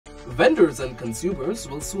Vendors and consumers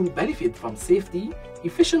will soon benefit from safety,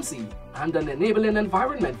 efficiency, and an enabling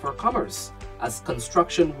environment for commerce as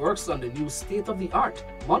construction works on the new state-of-the-art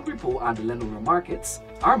Mon Repos and Leonora Markets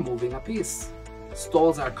are moving apace.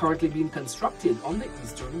 Stalls are currently being constructed on the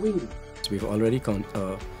eastern wing. We've already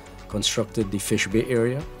constructed the Fish Bay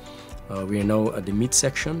area. We are now at the meat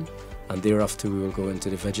section, and thereafter we will go into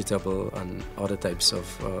the vegetable and other types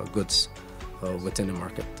of goods within the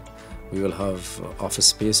market. We will have office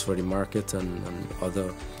space for the market and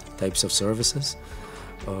other types of services.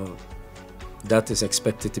 That is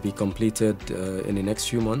expected to be completed in the next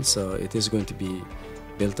few months. It is going to be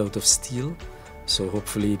built out of steel, so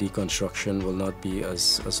hopefully the construction will not be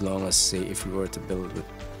as long as, say, if we were to build with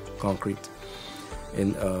concrete.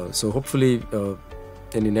 So hopefully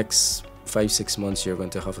in the next 5-6 months you're going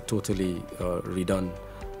to have a totally redone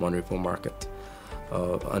Mon Repos market.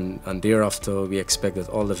 And thereafter we expect that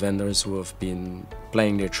all the vendors who have been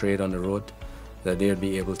plying their trade on the road, that they'll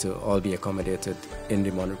be able to all be accommodated in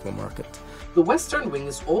the Mon Repos market. The western wing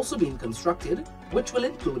is also being constructed, which will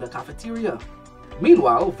include a cafeteria.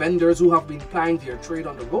 Meanwhile, vendors who have been plying their trade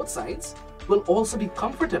on the roadsides will also be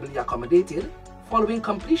comfortably accommodated following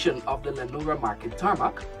completion of the Leonora Market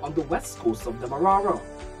tarmac on the west coast of the Marara.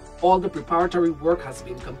 All the preparatory work has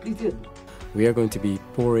been completed. We are going to be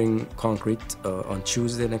pouring concrete on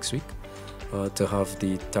Tuesday next week to have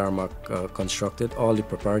the tarmac constructed. All the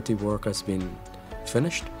preparatory work has been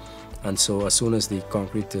finished, and so as soon as the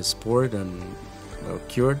concrete is poured and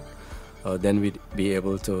cured, then we'd be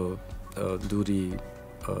able to do the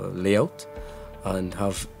layout and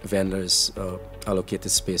have vendors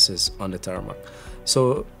allocated spaces on the tarmac.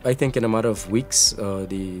 So I think in a matter of weeks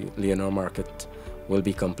the Leonora Market will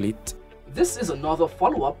be complete. This is another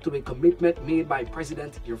follow-up to a commitment made by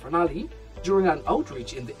President Irfaan Ali during an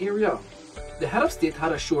outreach in the area. The head of state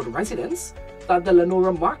had assured residents that the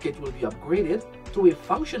Leonora Market will be upgraded to a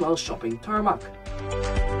functional shopping tarmac.